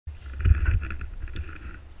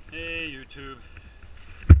Hey YouTube,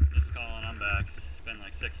 this is Colin, I'm back. It's been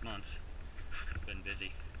like 6 months, been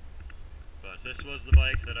busy. But this was the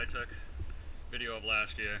bike that I took video of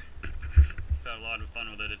last year. Had a lot of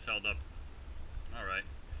fun with it, it's held up alright.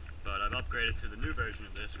 But I've upgraded to the new version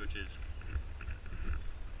of this, which is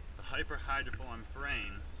a hyrdroform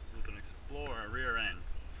frame with an Explorer rear end.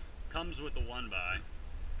 Comes with the 1x,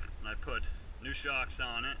 and I put new shocks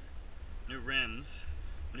on it, new rims,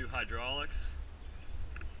 new hydraulics,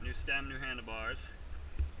 new stem, new handlebars,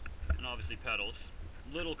 and obviously pedals.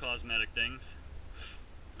 Little cosmetic things.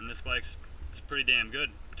 And this bike's pretty damn good.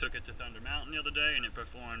 Took it to Thunder Mountain the other day and it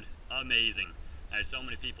performed amazing. I had so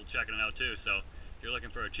many people checking it out too, so if you're looking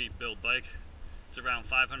for a cheap build bike, it's around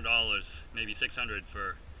 $500, maybe $600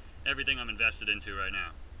 for everything I'm invested into right now.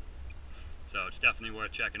 So it's definitely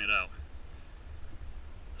worth checking it out.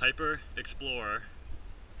 Hyper Explorer,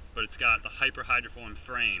 but it's got the hyrdroform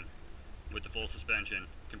frame with the full suspension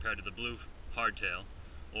compared to the blue hardtail,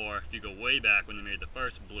 or if you go way back when they made the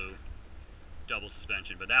first blue double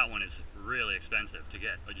suspension, but that one is really expensive to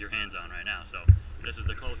get your hands on right now. So this is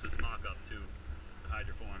the closest mock-up to the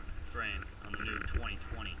hyrdroform frame on the new 2020